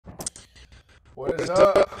What is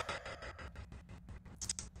up?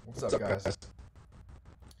 What's up, guys?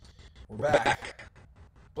 We're back.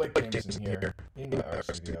 Blake Jamieson here in my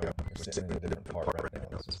art studio. I'm sitting in a different part right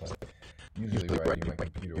now. This is like usually where I do my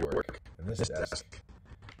computer work. And this desk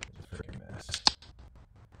is a freaking mess.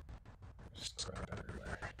 Just crap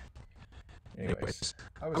everywhere. Anyways,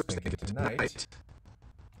 I was thinking tonight.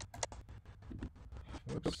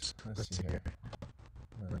 Oops, let's see here.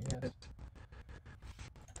 Not yet.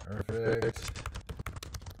 Perfect.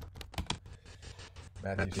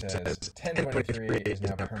 Matthew says 1023 is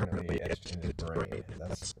now permanently etched in his brain.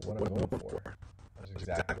 That's what I'm going for. That's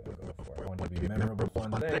exactly what I'm going for. I want it to be a memorable,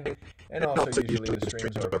 fun thing. And also, usually the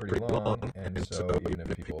streams are pretty long, and so even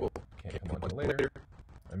if people can't come on till later,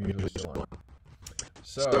 I'm usually still on.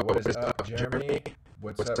 So, what is up, Jeremy?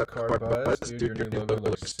 What's up, Car Buzz? Dude, your new logo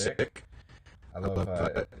looks sick. I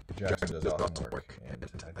love Jackson does awesome work, and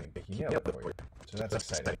I think he nailed it for you. So that's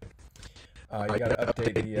exciting. You got to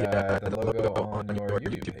update the logo on your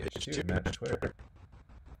YouTube page too to match Twitter.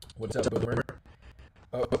 What's up, Boomer?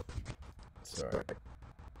 Oh, sorry.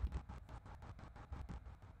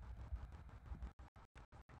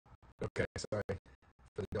 Okay, sorry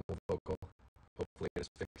for the double vocal. Hopefully it's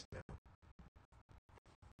fixed now.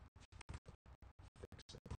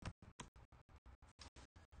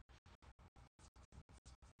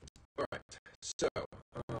 All right, so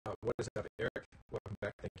what is up, Eric? Welcome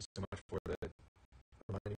back. Thank you so much for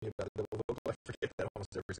reminding me about the double vocal. I forget that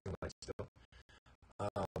almost every single night still.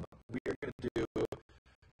 We are going to do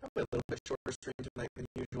probably a little bit shorter stream tonight than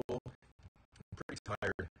usual. I'm pretty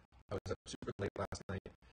tired. I was up super late last night.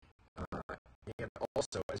 And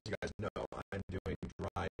also, as you guys know, I'm doing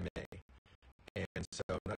dry May. And so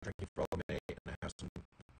I'm not drinking for all of May, and I have some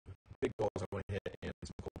big goals I want to hit and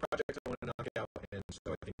some cool projects I want to knock out. And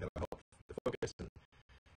so I think that'll help the focus and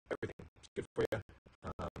everything. It's good for you.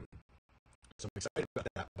 So I'm excited about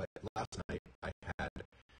that. But last night I had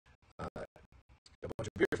a bunch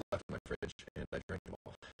of beers left in my fridge, and I drank them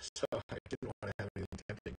all. So I didn't want to have anything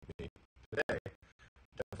tempting me today.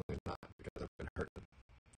 Definitely not, because I've been hurting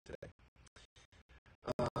today.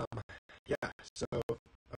 Yeah, so,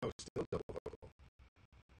 still double vocal.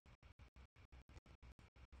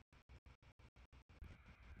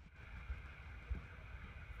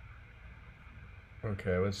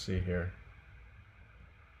 Okay, let's see here.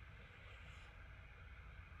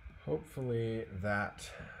 Hopefully that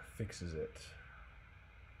fixes it.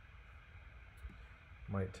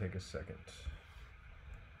 Might take a second.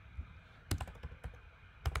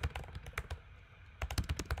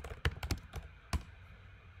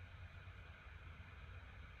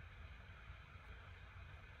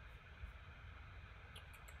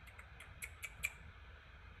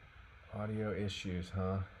 Audio issues,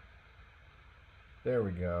 huh? There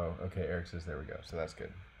we go. Okay, Eric says there we go. So that's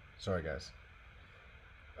good. Sorry, guys.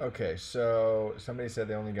 Okay, so somebody said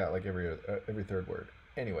they only got like every third word.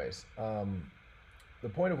 Anyways, the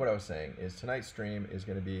point of what I was saying is tonight's stream is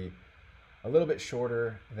going to be a little bit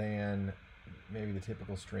shorter than maybe the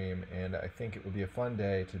typical stream, and I think it would be a fun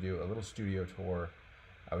day to do a little studio tour.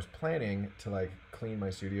 I was planning to like clean my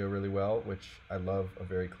studio really well, which I love a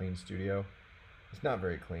very clean studio. It's not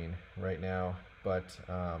very clean right now, but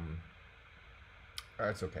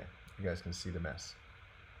it's okay. You guys can see the mess.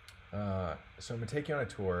 So I'm gonna take you on a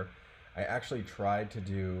tour. I actually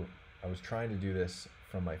I was trying to do this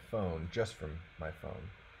from my phone, just from my phone.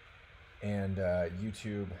 And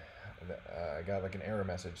YouTube, I got like an error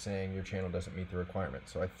message saying your channel doesn't meet the requirement.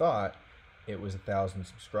 So I thought it was 1,000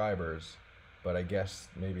 subscribers, but I guess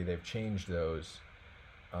maybe they've changed those.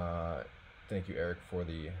 Thank you, Eric, for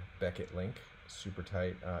the Beckett link. Super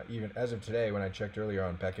tight. Even as of today, when I checked earlier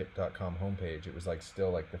on Beckett.com homepage, it was like still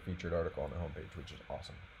like the featured article on the homepage, which is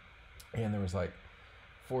awesome. And there was like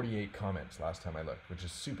 48 comments last time I looked, which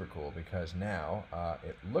is super cool because now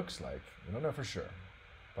it looks like, we don't know for sure,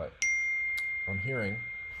 but I'm hearing,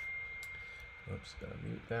 oops, gonna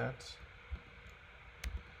mute that.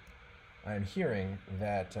 I'm hearing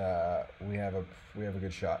that we have a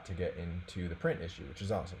good shot to get into the print issue, which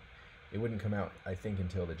is awesome. It wouldn't come out, I think,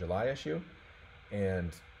 until the July issue.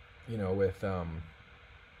 And, you know, with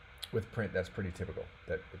print, that's pretty typical.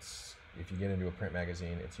 That it's, if you get into a print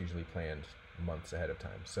magazine, it's usually planned months ahead of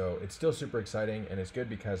time. So it's still super exciting, and it's good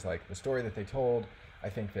because like the story that they told, I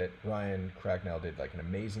think that Ryan Cracknell did like an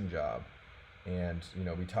amazing job. And, you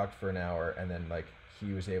know, we talked for an hour, and then like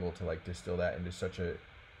he was able to like distill that into such a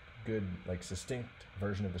good, like succinct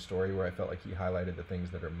version of the story where I felt like he highlighted the things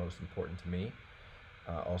that are most important to me.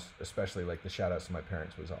 Also, especially like the shout outs to my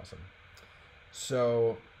parents was awesome.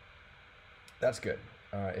 So that's good.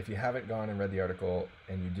 If you haven't gone and read the article,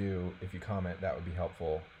 and you do, if you comment, that would be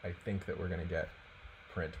helpful. I think that we're going to get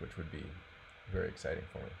print, which would be very exciting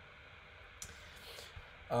for me.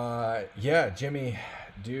 Yeah, Jimmy,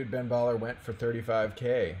 dude, Ben Baller went for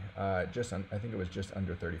 35K. I think it was just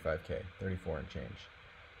under 35K, 34 and change.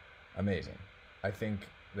 Amazing. I think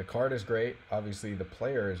the card is great. Obviously, the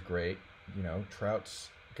player is great. You know, Trout's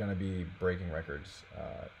going to be breaking records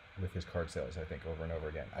with his card sales, I think, over and over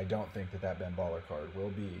again. I don't think that Ben Baller card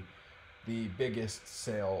will be the biggest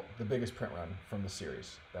sale, the biggest print run from the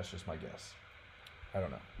series. That's just my guess. I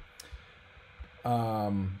don't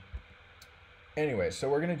know. Anyway, so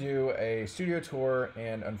we're going to do a studio tour,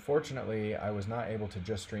 and unfortunately, I was not able to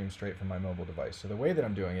just stream straight from my mobile device. So the way that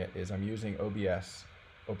I'm doing it is I'm using OBS,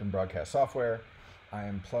 Open Broadcast Software. I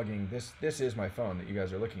am plugging this is my phone that you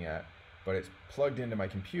guys are looking at, but it's plugged into my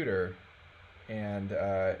computer, and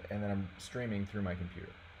then I'm streaming through my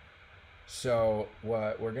computer. So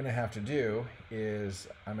what we're gonna have to do is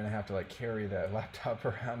I'm gonna have to like carry the laptop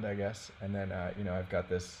around, I guess, and then you know, I've got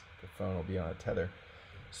this. The phone will be on a tether.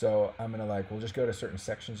 So I'm gonna we'll just go to certain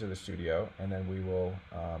sections of the studio, and then we will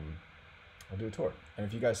we'll do a tour. And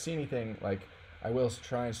if you guys see anything, I will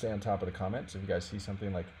try and stay on top of the comments. If you guys see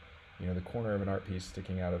something like, you know, the corner of an art piece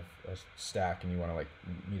sticking out of a stack, and you want to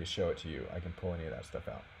me to show it to you, I can pull any of that stuff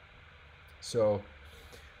out. So,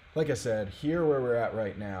 like I said, here where we're at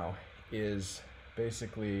right now is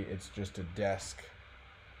basically, it's just a desk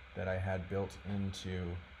that I had built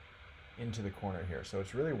into the corner here. So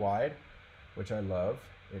it's really wide, which I love.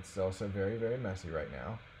 It's also very, very messy right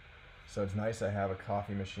now. So it's nice. I have a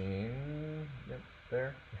coffee machine. Yep,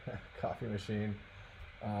 there. Coffee machine.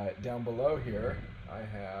 Down below here, I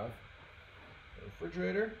have a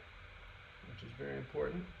refrigerator, which is very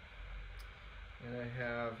important. And I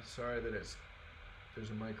have, sorry that there's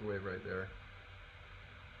a microwave right there.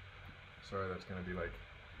 Sorry, that's going to be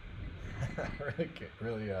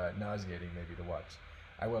really nauseating maybe to watch.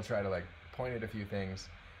 I will try to point at a few things,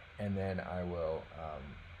 and then I will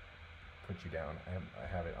put you down. I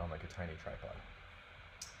have it on a tiny tripod.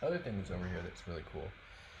 Other thing that's over here that's really cool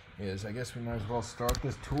is, I guess we might as well start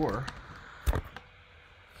this tour. Okay,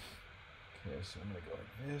 so I'm going to go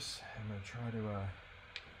like this. I'm going to try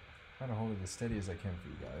to hold it as steady as I can for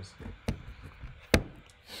you guys.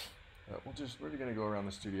 We're going to go around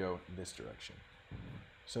the studio in this direction.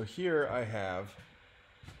 So here I have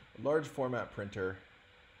a large format printer.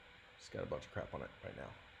 It's got a bunch of crap on it right now.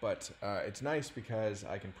 But it's nice because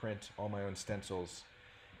I can print all my own stencils.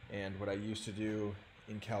 And what I used to do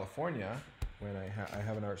in California, when I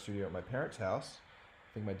have an art studio at my parents' house,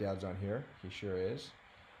 I think my dad's on here, he sure is.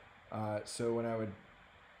 So when I would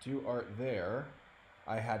do art there,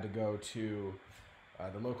 I had to go to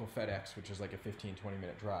the local FedEx, which is like a 15-20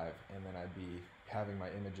 minute drive, and then I'd be having my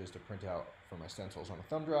images to print out for my stencils on a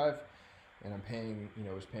thumb drive, and I'm paying,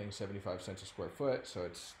 was paying 75 cents a square foot, so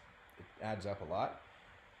it adds up a lot.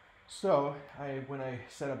 So when I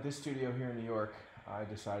set up this studio here in New York, I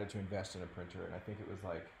decided to invest in a printer, and I think it was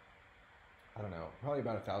I don't know, probably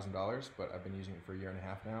about $1,000, but I've been using it for a year and a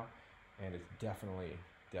half now, and it's definitely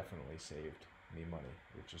saved me money,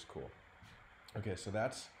 which is cool. Okay, so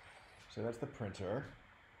that's the printer.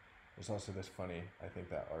 There's also this funny, I think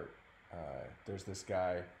that art, there's this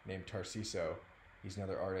guy named Tarciso. He's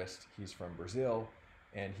another artist. He's from Brazil,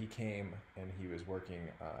 and he came and he was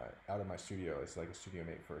working out of my studio as a studio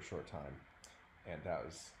mate for a short time, and that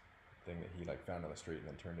was the thing that he found on the street and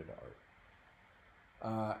then turned into art.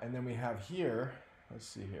 And then we have here, let's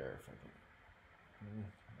see here if I can, I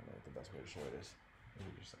don't know what the best way to show it is.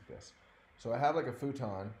 Maybe just like this. So I have a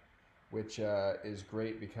futon, which is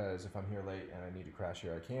great because if I'm here late and I need to crash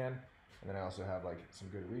here, I can. And then I also have some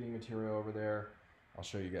good reading material over there. I'll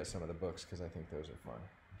show you guys some of the books because I think those are fun.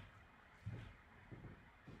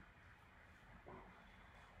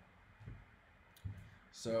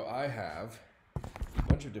 So I have a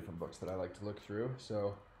bunch of different books that I like to look through.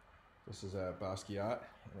 So this is a Basquiat,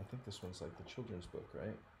 and I think this one's the children's book,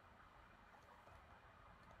 right?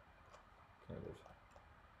 Kind of.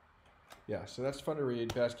 Yeah, so that's fun to read.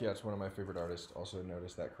 Basquiat's one of my favorite artists. Also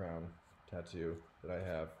notice that crown tattoo that I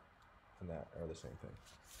have and that are the same thing.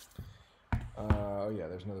 Oh yeah,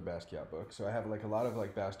 there's another Basquiat book. So I have a lot of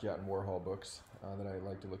Basquiat and Warhol books that I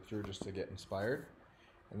like to look through just to get inspired.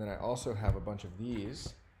 And then I also have a bunch of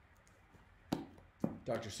these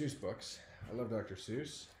Dr. Seuss books. I love Dr.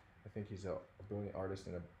 Seuss. I think he's a brilliant artist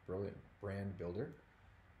and a brilliant brand builder.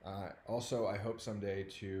 Also, I hope someday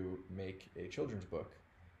to make a children's book,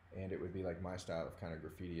 and it would be my style of kind of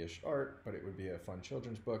graffiti-ish art, but it would be a fun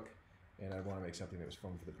children's book, and I'd want to make something that was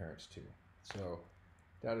fun for the parents too. So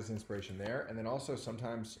that is inspiration there. And then also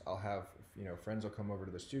sometimes I'll have, friends will come over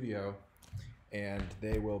to the studio and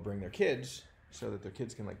they will bring their kids so that their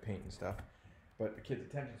kids can like paint and stuff. But the kids'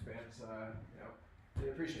 attention spans, they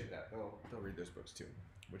appreciate that. They'll read those books too,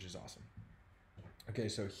 which is awesome. Okay,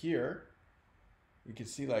 so here you can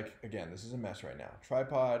see, like, again, this is a mess right now.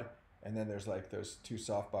 Tripod, and then there's like those two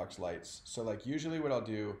softbox lights. So like usually what I'll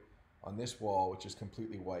do on this wall, which is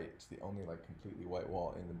completely white, it's the only like completely white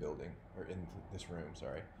wall in the building, or in this room,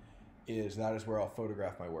 sorry, that is where I'll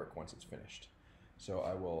photograph my work once it's finished. So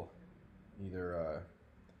I will either,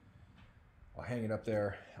 I'll hang it up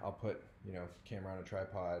there, I'll put, camera on a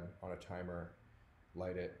tripod, on a timer,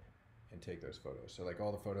 light it, and take those photos. So like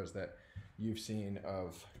all the photos that you've seen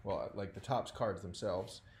of, well, like the Topps cards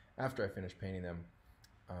themselves, after I finish painting them,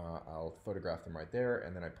 I'll photograph them right there,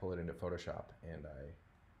 and then I pull it into Photoshop and I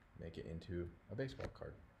make it into a baseball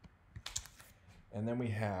card. And then we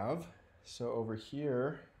have, so over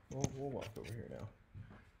here, we'll walk over here now.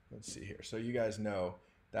 Let's see here. So you guys know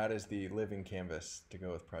that is the living canvas to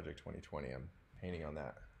go with Project 2020. I'm painting on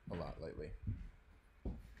that a lot lately.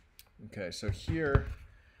 Okay, so here,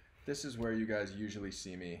 this is where you guys usually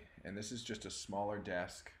see me, and this is just a smaller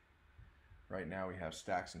desk. Right now we have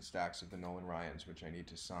stacks and stacks of the Nolan Ryans, which I need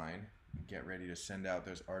to sign, get ready to send out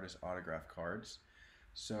those artist autograph cards.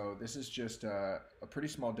 So this is just a pretty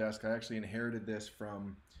small desk. I actually inherited this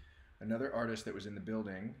from another artist that was in the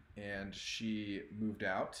building, and she moved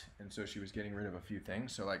out, and so she was getting rid of a few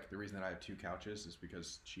things. So like the reason that I have two couches is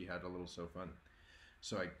because she had a little sofa,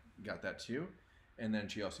 so I got that too. And then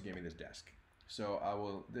she also gave me this desk.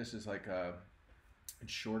 So this is like a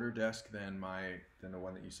shorter desk than the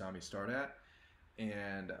one that you saw me start at,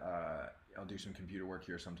 and I'll do some computer work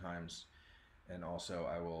here sometimes, and also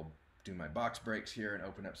I will do my box breaks here and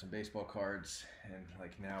open up some baseball cards. And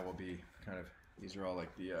like now will be kind of, these are all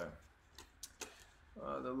like the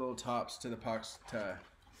little tops to the box to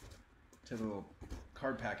the little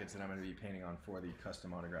card packets that I'm going to be painting on for the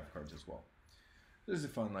custom autograph cards as well. This is a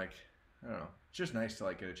fun, like, I don't know, it's just nice to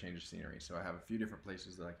like get a change of scenery. So I have a few different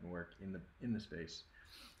places that I can work in the space,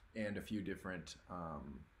 and a few different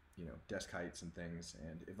desk heights and things.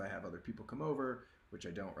 And if I have other people come over, which I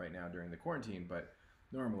don't right now during the quarantine, but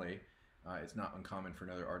normally it's not uncommon for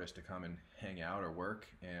another artist to come and hang out or work,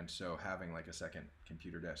 and so having like a second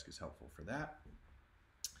computer desk is helpful for that.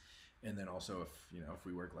 And then also if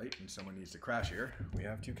we work late and someone needs to crash here, we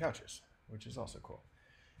have two couches, which is also cool.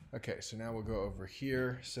 Okay, so now we'll go over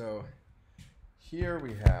here. So here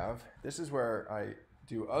we have, this is where I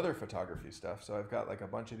do other photography stuff. So I've got like a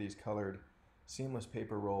bunch of these colored seamless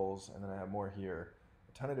paper rolls, and then I have more here,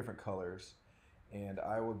 a ton of different colors. And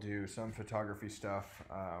I will do some photography stuff.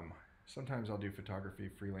 Sometimes I'll do photography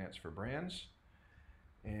freelance for brands,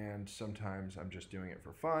 and sometimes I'm just doing it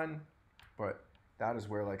for fun. But that is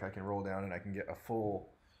where like I can roll down and I can get a full,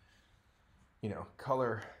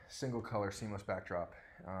 single color seamless backdrop,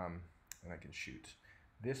 and I can shoot.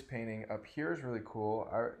 This painting up here is really cool.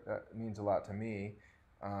 That means a lot to me.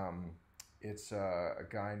 It's a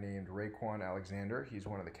guy named Raekwon Alexander. He's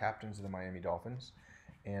one of the captains of the Miami Dolphins,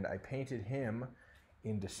 and I painted him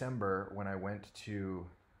in December when I went to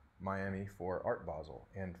Miami for Art Basel,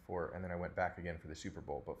 and then I went back again for the Super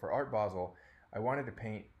Bowl. But for Art Basel, I wanted to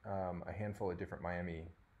paint a handful of different Miami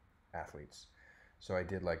athletes. So I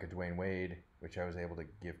did like a Dwayne Wade, which I was able to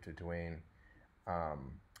give to Dwayne.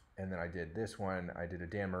 And then I did this one. I did a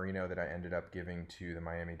Dan Marino that I ended up giving to the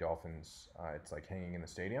Miami Dolphins. It's like hanging in the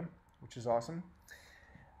stadium, which is awesome.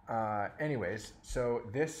 Anyways, so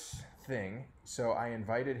this thing, so I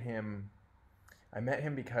invited him. I met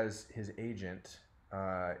him because his agent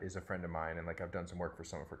is a friend of mine, and like I've done some work for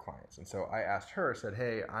some of her clients. And so I asked her, said,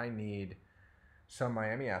 hey, I need some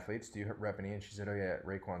Miami athletes. Do you rep any? And she said, oh yeah,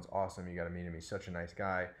 Raekwon's awesome. You got to meet him. He's such a nice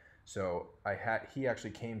guy. So he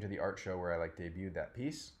actually came to the art show where I like debuted that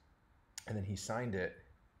piece, and then he signed it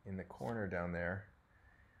in the corner down there.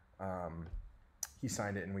 He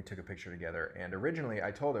signed it and we took a picture together. And originally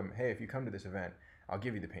I told him, hey, if you come to this event, I'll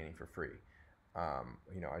give you the painting for free.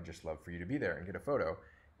 I'd just love for you to be there and get a photo.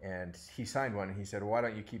 And he signed one, and he said, well, why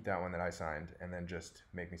don't you keep that one that I signed and then just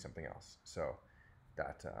make me something else? So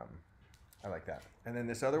that, I like that. And then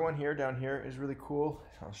this other one here, down here, is really cool.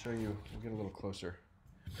 I'll show you, we'll get a little closer.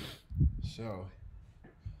 So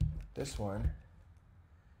this one,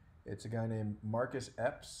 it's a guy named Marcus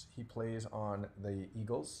Epps. He plays on the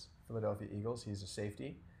Eagles, Philadelphia Eagles. He's a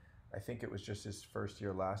safety. I think it was just his first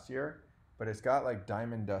year last year, but it's got like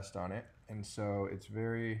diamond dust on it, and so it's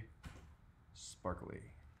very sparkly.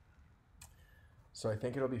 So I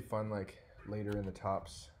think it'll be fun like later in the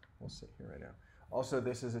Topps. We'll sit here right now. Also,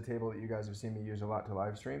 this is a table that you guys have seen me use a lot to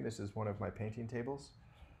live stream. This is one of my painting tables.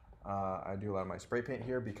 I do a lot of my spray paint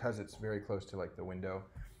here because it's very close to like the window.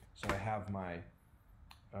 So I have my,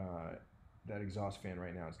 that exhaust fan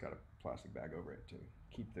right now, it's got a plastic bag over it to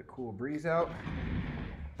keep the cool breeze out.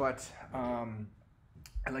 But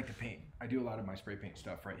I like to paint. I do a lot of my spray paint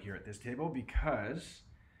stuff right here at this table because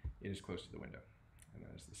it is close to the window. And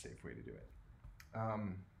that is the safe way to do it.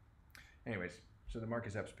 Anyways, so the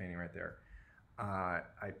Marcus Epps painting right there.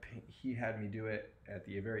 He had me do it at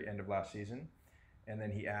the very end of last season. And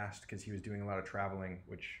then he asked, because he was doing a lot of traveling,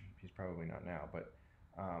 which he's probably not now, but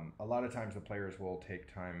a lot of times the players will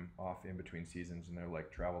take time off in between seasons and they'll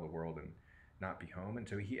like travel the world and not be home. And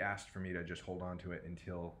so he asked for me to just hold on to it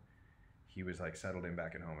until he was like settled in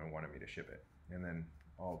back at home and wanted me to ship it. And then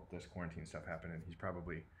all this quarantine stuff happened and he's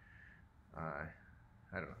probably, I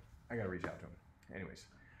don't know, I gotta reach out to him. Anyways,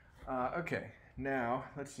 okay, now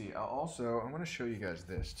let's see. I want to show you guys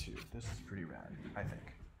this too. This is pretty rad, I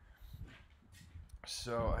think.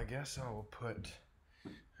 So I guess I will put,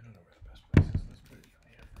 I don't know where the best place is. Let's put it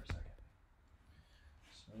down here for a second.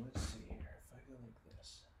 So let's see here, if I go like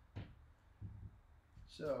this.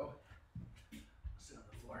 So, I'll sit on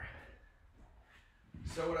the floor.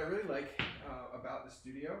 So what I really like about the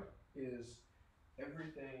studio is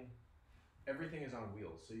everything is on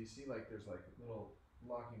wheels. So you see like there's like little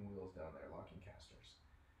locking wheels down there, locking casters.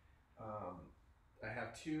 I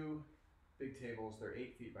have two big tables. They're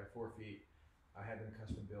 8 feet by 4 feet. I had them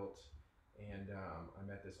custom built, and I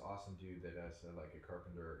met this awesome dude that is like a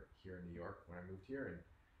carpenter here in New York when I moved here, and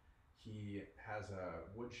he has a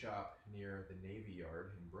wood shop near the Navy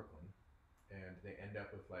Yard in Brooklyn, and they end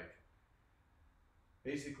up with like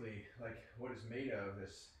basically like what it's made of.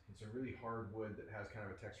 It's a really hard wood that has kind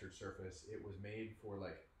of a textured surface. It was made for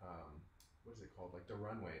like what is it called? Like the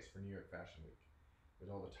runways for New York Fashion Week. There's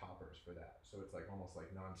all the toppers for that, so it's like almost like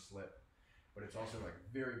non-slip, but it's also like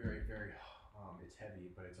very, very, very. It's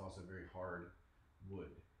heavy, but it's also very hard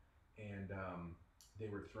wood, and they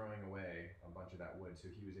were throwing away a bunch of that wood,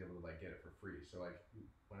 so he was able to like get it for free. So like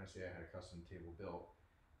when I say I had a custom table built,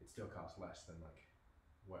 it still cost less than like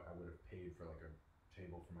what I would have paid for like a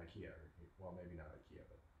table from IKEA. Well, maybe not IKEA,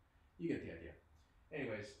 but you get the idea.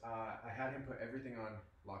 Anyways, I had him put everything on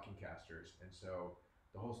locking casters, and so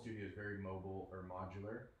the whole studio is very mobile or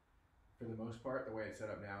modular. For the most part, the way it's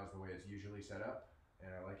set up now is the way it's usually set up. And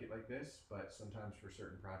I like it like this, but sometimes for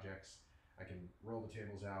certain projects, I can roll the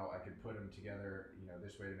tables out. I could put them together, you know,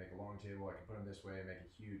 this way to make a long table. I could put them this way and make it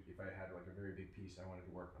huge. If I had like a very big piece, I wanted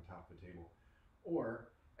to work on top of the table.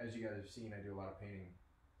 Or, as you guys have seen, I do a lot of painting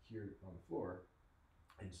here on the floor.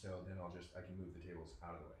 And so then I can move the tables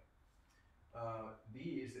out of the way.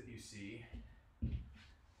 These that you see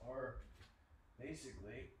are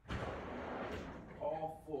basically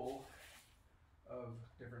all full of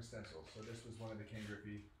different stencils. So this was one of the Ken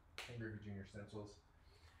Griffey Jr. stencils.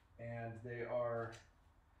 And they are,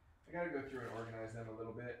 I gotta go through and organize them a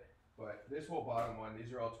little bit, but this whole bottom one,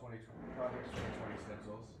 these are all Project 2020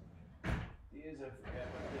 stencils. These, I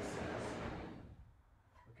forget what this is.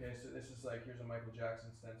 Okay, so this is like, here's a Michael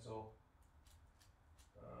Jackson stencil.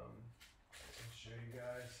 I'll show you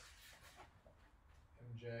guys.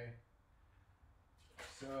 MJ.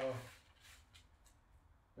 So,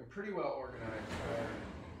 they're pretty well organized.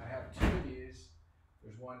 I have two of these.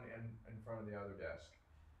 There's one in front of the other desk,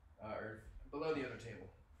 or below the other table.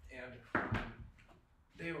 And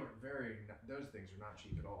they were those things are not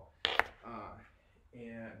cheap at all.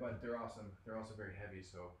 But they're awesome. They're also very heavy,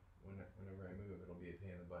 so whenever I move, it'll be a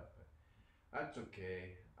pain in the butt. But that's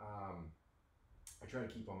okay. I try to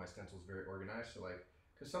keep all my stencils very organized. So like,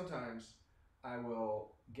 because sometimes I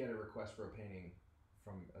will get a request for a painting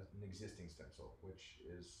from an existing stencil, which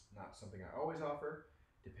is not something I always offer,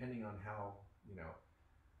 depending on how,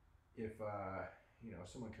 if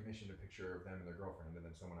someone commissioned a picture of them and their girlfriend and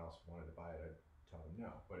then someone else wanted to buy it, I'd tell them no.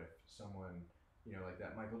 But if someone, like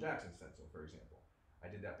that Michael Jackson stencil, for example, I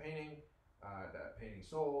did that painting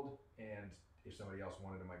sold, and if somebody else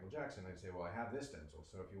wanted a Michael Jackson, I'd say, well, I have this stencil,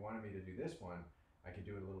 so if you wanted me to do this one, I could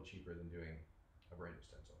do it a little cheaper than doing a brand new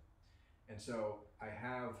stencil. And so I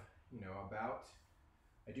have,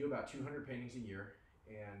 I do about 200 paintings a year,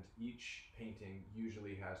 and each painting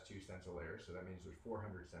usually has 2 stencil layers, so that means there's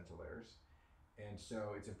 400 stencil layers. And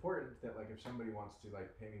so it's important that like if somebody wants to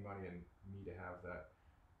like pay me money and me to have that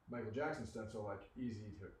Michael Jackson stencil like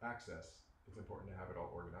easy to access, it's important to have it all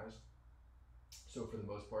organized. So for the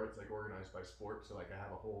most part, it's like organized by sport. So like I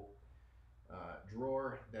have a whole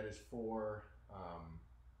drawer that is for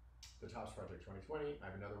the Topps Project 2020. I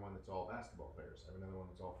have another one that's all basketball players. I have another one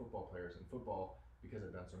that's all football players. And football, because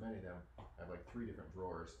I've done so many of them, I have like 3 different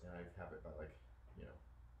drawers, and I have it by like,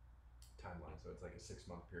 timeline. So it's like a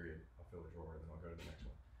 6-month period. I'll fill the drawer and then I'll go to the next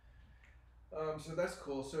one. So that's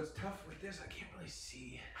cool. So it's tough with this. I can't really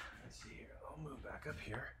see. Let's see here. I'll move back up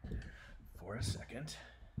here for a second.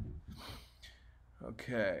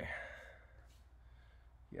 Okay.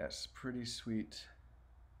 Yes, pretty sweet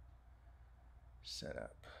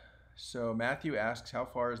setup. So Matthew asks, how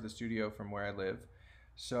far is the studio from where I live?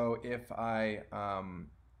 So if I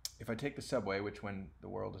take the subway, which when the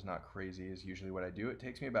world is not crazy is usually what I do, it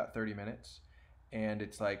takes me about 30 minutes, and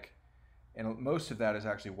it's like, and most of that is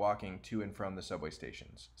actually walking to and from the subway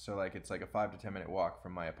stations. So like it's like a 5 to 10 minute walk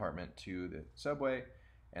from my apartment to the subway,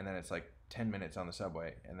 and then it's like 10 minutes on the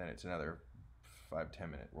subway, and then it's another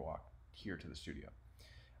 5-10 minute walk here to the studio.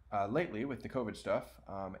 Lately, with the COVID stuff,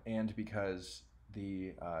 and because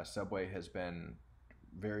the subway has been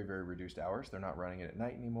very, very reduced hours, they're not running it at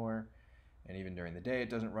night anymore, and even during the day it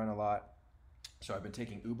doesn't run a lot. So I've been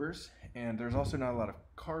taking Ubers, and there's also not a lot of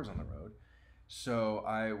cars on the road. So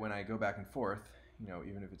when I go back and forth,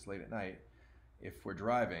 even if it's late at night, if we're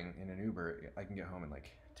driving in an Uber, I can get home in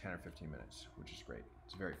like 10 or 15 minutes, which is great.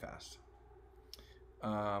 It's very fast.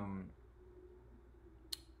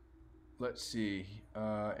 Let's see.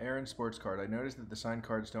 Aaron Sports Card. I noticed that the signed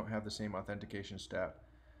cards don't have the same authentication step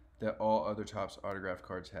that all other Topps autograph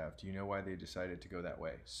cards have. Do you know why they decided to go that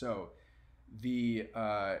way? So the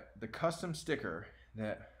custom sticker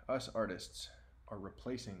that us artists are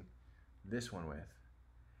replacing this one with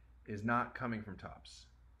is not coming from Topps.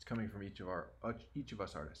 It's coming from each of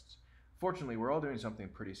us artists. Fortunately, we're all doing something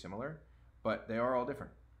pretty similar, but they are all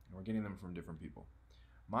different, and we're getting them from different people.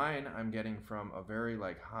 Mine, I'm getting from a very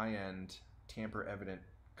like high-end, tamper-evident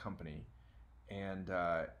company, and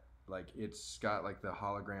like it's got like the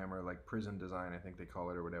hologram or like prism design, I think they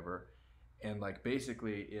call it, or whatever. And like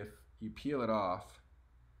basically, if you peel it off.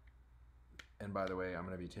 And by the way, I'm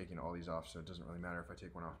going to be taking all these off, so it doesn't really matter if I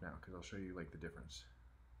take one off now, because I'll show you like the difference.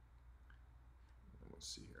 Let's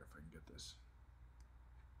see here if I can get this.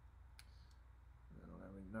 I don't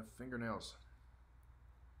have enough fingernails.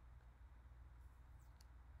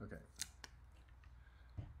 Okay.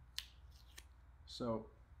 So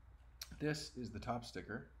this is the top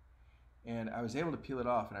sticker, and I was able to peel it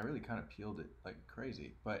off, and I really kind of peeled it like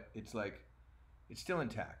crazy, but it's like, it's still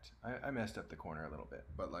intact. I messed up the corner a little bit,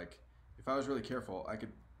 but like, if I was really careful, I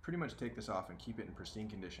could pretty much take this off and keep it in pristine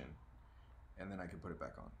condition, and then I could put it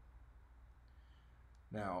back on.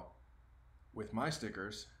 Now, with my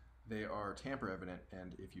stickers, they are tamper evident,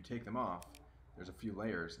 and if you take them off, there's a few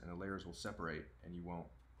layers, and the layers will separate, and you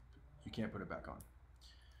can't put it back on.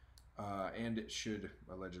 And it should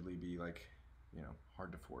allegedly be like,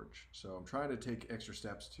 hard to forge. So I'm trying to take extra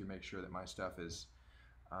steps to make sure that my stuff is,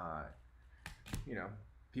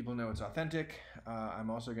 people know it's authentic. I'm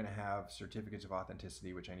also going to have certificates of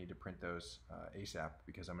authenticity, which I need to print those ASAP,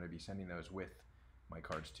 because I'm going to be sending those with my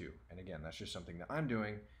cards too. And again, that's just something that I'm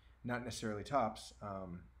doing, not necessarily Topps,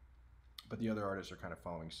 but the other artists are kind of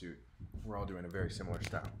following suit. We're all doing a very similar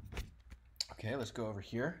style. Okay, let's go over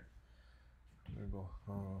here.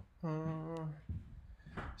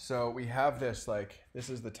 So we have this, this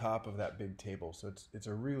is the top of that big table. So it's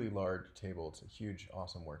a really large table. It's a huge,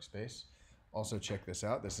 awesome workspace. Also, check this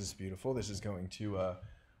out. This is beautiful. This is going to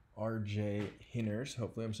RJ Hinners.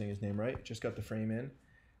 Hopefully I'm saying his name right. Just got the frame in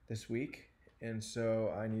this week. And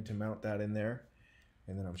so I need to mount that in there.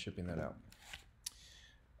 And then I'm shipping that out.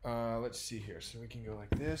 Let's see here. So we can go like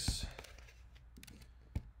this.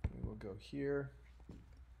 We will go here.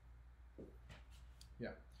 Yeah.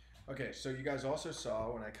 Okay, so you guys also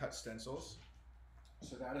saw when I cut stencils.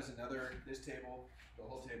 So that is this table, the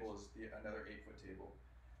whole table is another 8-foot table.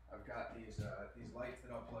 I've got these lights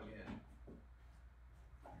that I'll plug in.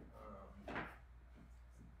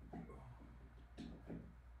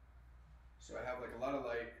 So I have like a lot of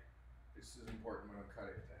light. This is important when I'm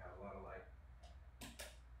cutting, to have a lot of light,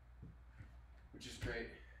 which is great.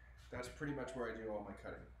 That's pretty much where I do all my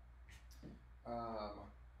cutting.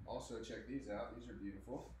 Also check these out. These are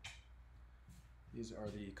beautiful. These are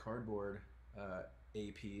the cardboard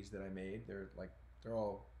APs that I made. They're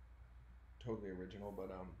all totally original,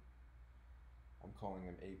 but I'm calling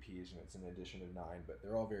them APs, and it's an edition of 9, but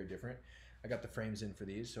they're all very different. I got the frames in for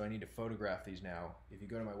these, so I need to photograph these now. If you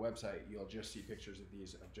go to my website, you'll just see pictures of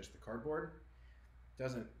these of just the cardboard.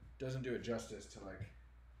 Doesn't do it justice to like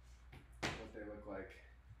what they look like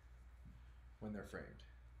when they're framed,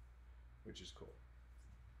 which is cool.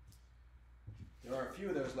 There are a few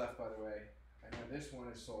of those left, by the way. I know this one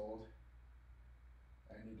is sold.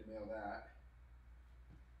 I need to mail that.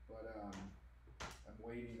 But I'm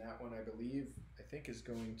waiting. That one, I think is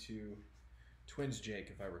going to Twins Jake,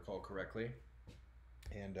 if I recall correctly.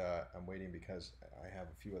 And I'm waiting because I have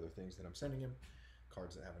a few other things that I'm sending him,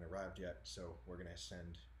 cards that haven't arrived yet. So we're going to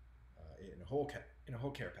send in a whole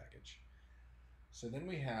care package. So then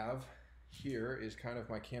we have, here is kind of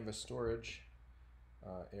my canvas storage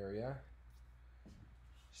area.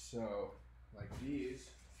 So like these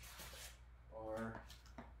are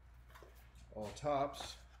all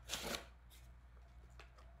tops,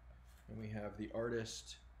 and we have the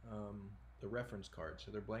artist, the reference card.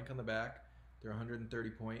 So they're blank on the back. They're 130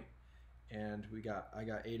 point, and I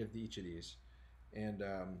got 8 of each of these, and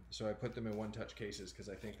so I put them in one-touch cases because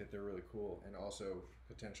I think that they're really cool and also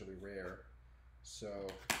potentially rare. So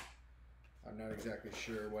I'm not exactly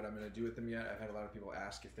sure what I'm going to do with them yet. I've had a lot of people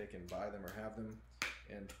ask if they can buy them or have them,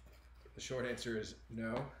 and the short answer is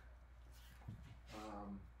no.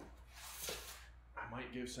 I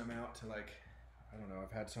might give some out to, like, I don't know,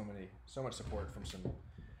 I've had so much support from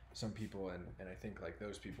some people, and I think like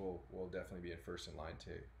those people will definitely be first in line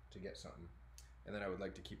to get something. And then I would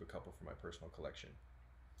like to keep a couple for my personal collection.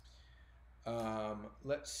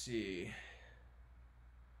 Let's see.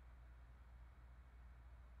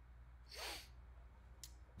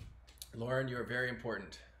 Lauren, you are very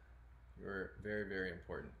important. You're very, very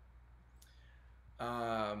important.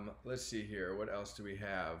 Let's see here. What else do we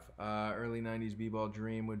have? Early 90s b-ball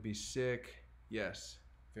dream would be sick. Yes.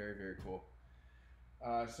 Very, very cool.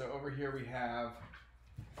 So over here we have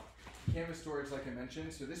canvas storage, like I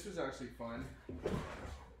mentioned. So this was actually fun.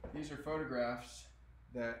 These are photographs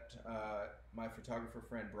that my photographer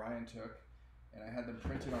friend Brian took, and I had them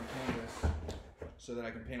printed on canvas so that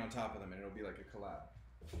I can paint on top of them, and it'll be like a collab.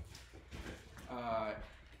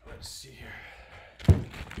 Let's see here.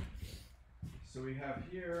 So we have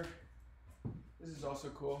here, this is also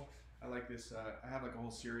cool. I like this. I have like a whole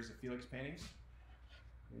series of Felix paintings,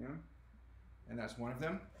 you know, and that's one of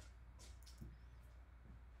them.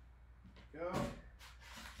 Go.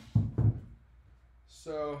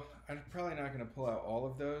 So I'm probably not going to pull out all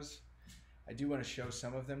of those. I do want to show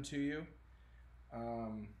some of them to you.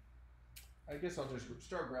 I guess I'll just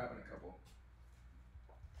start grabbing a couple.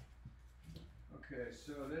 Okay,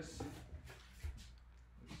 so this is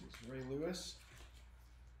Ray Lewis.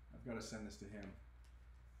 I've got to send this to him.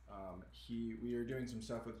 We are doing some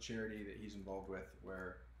stuff with charity that he's involved with,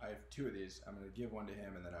 where I have 2 of these. I'm going to give one to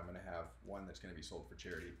him, and then I'm going to have one that's going to be sold for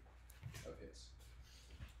charity of his.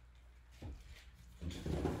 Okay.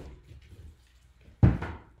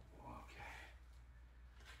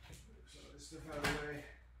 Some of this stuff out of the way.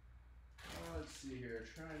 Let's see here.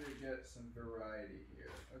 Trying to get some variety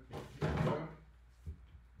here. Okay, here we go.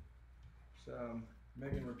 Some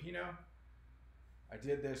Megan Rapinoe. I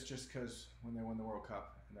did this just because when they won the World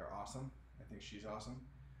Cup, and they're awesome. I think she's awesome.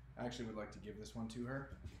 I actually would like to give this one to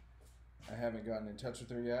her. I haven't gotten in touch with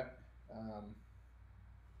her yet.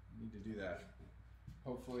 Need to do that.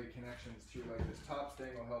 Hopefully connections through like this Tops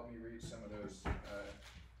thing will help me reach some of those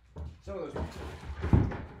people.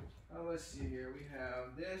 Let's see here. We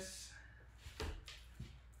have this.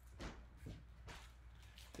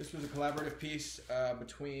 This was a collaborative piece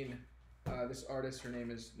between this artist. Her name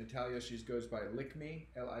is Natalia. She goes by Likmi,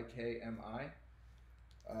 Likmi.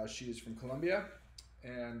 She is from Colombia,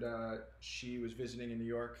 and she was visiting in New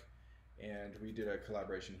York, and we did a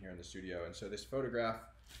collaboration here in the studio. And so this photograph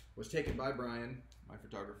was taken by Brian, my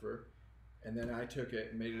photographer, and then I took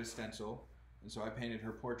it and made it a stencil, and so I painted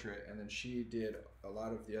her portrait, and then she did a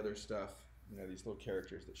lot of the other stuff, you know, these little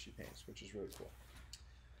characters that she paints, which is really cool.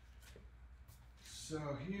 So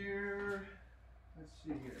here, let's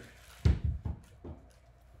see here.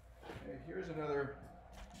 Okay, here's another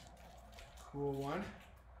cool one.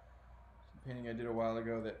 Painting I did a while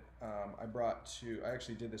ago that I brought to, I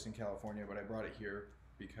actually did this in California, but I brought it here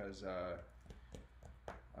because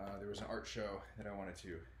there was an art show that I wanted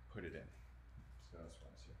to put it in. So that's why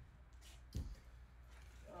it's here.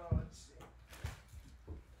 Let's see.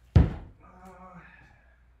 I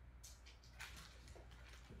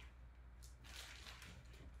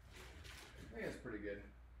think that's pretty good.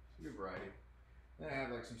 It's a good variety. Then I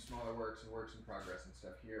have like some smaller works and works in progress and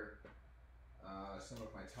stuff here. Some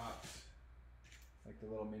of my tops, like the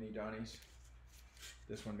little mini Donnies.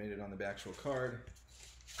 This one made it on the actual card.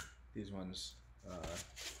 These ones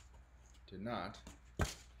did not.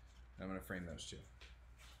 I'm going to frame those two.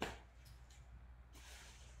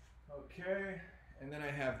 Okay, and then I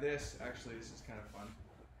have this. Actually, this is kind of fun.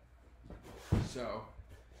 So,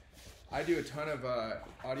 I do a ton of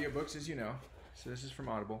audiobooks, as you know. So this is from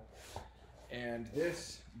Audible. And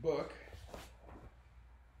this book,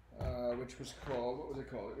 which was called, what was it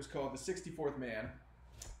called? It was called The 64th Man.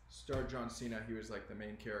 Starred John Cena. He was like the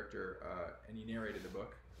main character, and he narrated the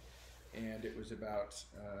book. And it was about,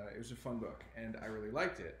 it was a fun book, and I really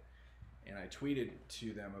liked it. And I tweeted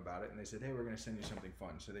to them about it, and they said, hey, we're going to send you something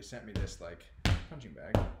fun. So they sent me this like punching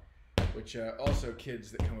bag, which also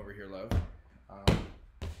kids that come over here love.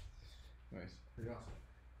 Anyways, pretty awesome.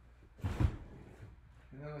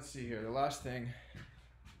 And then let's see here. The last thing.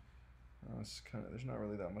 There's not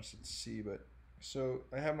really that much to see, but so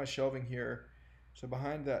I have my shelving here. So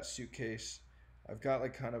behind that suitcase, I've got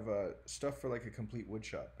like kind of a stuff for like a complete wood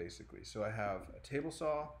shop, basically. So I have a table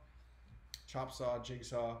saw, chop saw,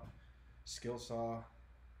 jigsaw, skill saw,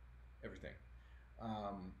 everything.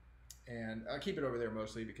 And I keep it over there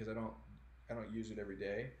mostly because I don't use it every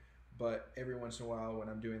day. But every once in a while, when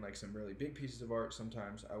I'm doing like some really big pieces of art,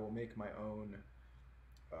 sometimes I will make my own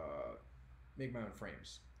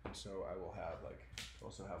frames. And so I will have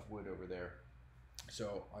also have wood over there,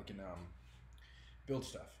 so I can build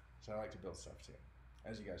stuff. So I like to build stuff too,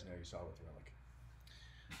 as you guys know, you saw with the relic.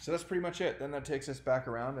 So that's pretty much it. Then that takes us back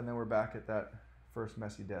around, and then we're back at that first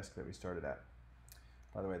messy desk that we started at.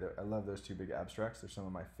 By the way, I love those two big abstracts. They're some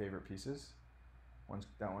of my favorite pieces.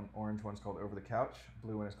 That one, orange one's called Over the Couch.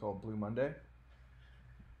 Blue one is called Blue Monday.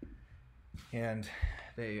 And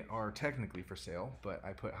they are technically for sale, but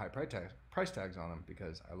I put high price tags on them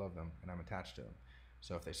because I love them and I'm attached to them.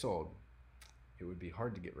 So if they sold, it would be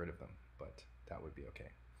hard to get rid of them, but that would be okay.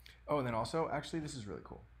 Oh, and then also, actually, this is really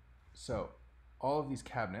cool. So all of these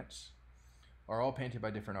cabinets are all painted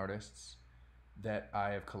by different artists that I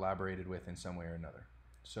have collaborated with in some way or another.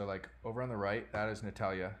 So like over on the right, that is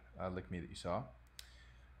Natalia Lick Me that you saw.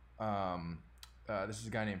 This is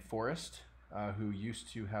a guy named Forrest who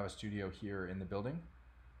used to have a studio here in the building.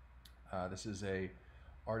 This is a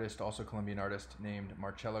artist, also Colombian artist, named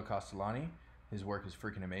Marcello Castellani. His work is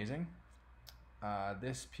freaking amazing.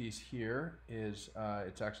 This piece here is,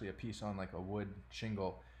 it's actually a piece on like a wood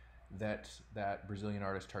shingle that Brazilian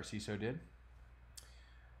artist Tarciso did.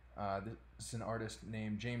 This is an artist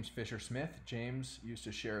named James Fisher Smith. James used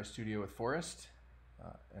to share a studio with Forrest,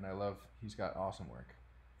 and he's got awesome work.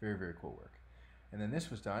 Very, very cool work. And then this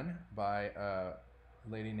was done by a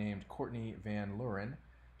lady named Courtney Van Luren.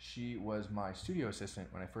 She was my studio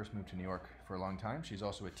assistant when I first moved to New York for a long time. She's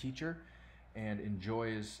also a teacher and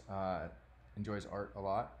enjoys art a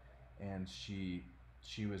lot. And she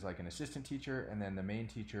was like an assistant teacher, and then the main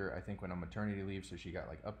teacher, I think, went on maternity leave, so she got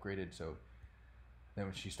like upgraded. So then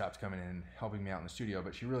when she stopped coming in and helping me out in the studio,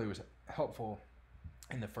 but she really was helpful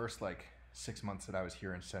in the first like 6 months that I was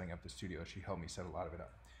here and setting up the studio. She helped me set a lot of it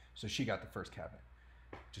up. So she got the first cabinet,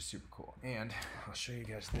 which is super cool. And I'll show you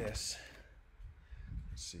guys this.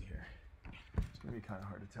 Let's see here. It's gonna be kind of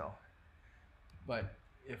hard to tell, but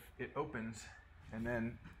if it opens and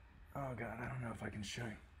then, oh God, I don't know if I can show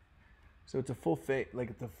you. So it's a full face,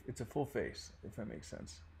 it's a full face, if that makes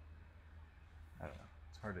sense. I don't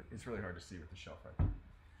know. It's really hard to see with the shelf right now.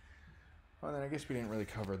 Well, then I guess we didn't really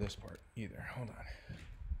cover this part either. Hold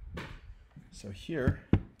on. So here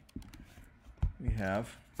we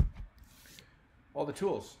have all the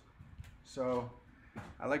tools. So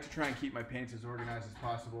I like to try and keep my paints as organized as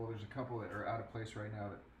possible. There's a couple that are out of place right now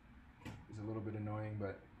that is a little bit annoying,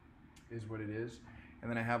 but is what it is. And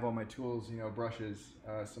then I have all my tools, brushes,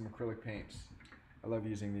 some acrylic paints. I love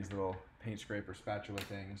using these little paint scraper spatula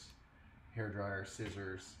things, hair dryer,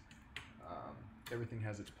 scissors. Everything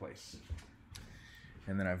has its place.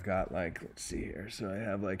 And then I've got let's see here. So I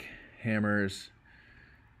have hammers,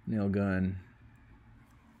 nail gun.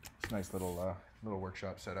 It's a nice little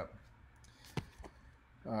workshop setup.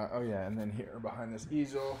 Oh yeah, and then here behind this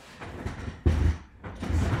easel,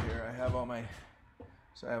 here I have all my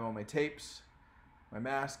tapes, my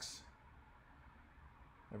masks,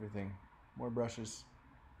 everything, more brushes.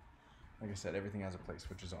 Like I said, everything has a place,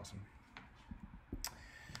 which is awesome.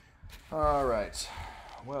 All right,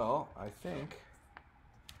 well, I think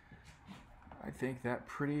that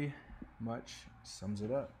pretty much sums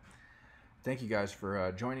it up. Thank you guys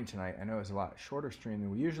for joining tonight. I know it's a lot shorter stream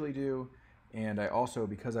than we usually do, and I also,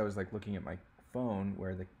 because I was looking at my phone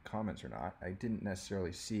where the comments are not, I didn't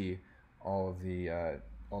necessarily see all the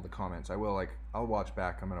comments. I'll watch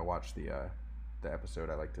back. I'm gonna watch the episode.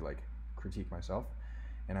 I like to critique myself,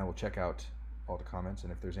 and I will check out all the comments.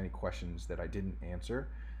 And if there's any questions that I didn't answer,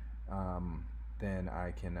 then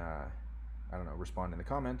I can I don't know, respond in the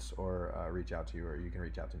comments or reach out to you, or you can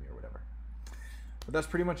reach out to me or whatever. But that's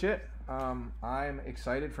pretty much it. I'm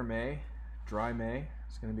excited for May, dry May.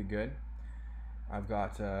 It's gonna be good. I've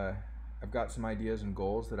got some ideas and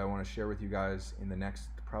goals that I want to share with you guys in the next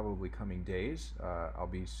probably coming days. I'll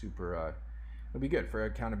be super. It'll be good for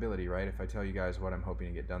accountability, right? If I tell you guys what I'm hoping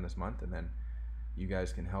to get done this month, and then you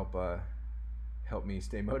guys can help me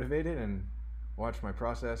stay motivated and watch my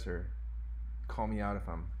process, or call me out if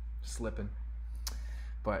I'm slipping.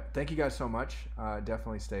 But thank you guys so much.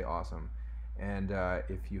 Definitely stay awesome. And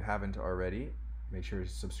if you haven't already, Make sure to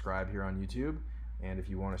subscribe here on YouTube. And if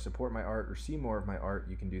you want to support my art or see more of my art,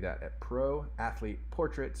 you can do that at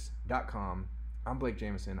proathleteportraits.com. I'm Blake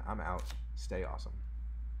Jamieson. I'm out. Stay awesome.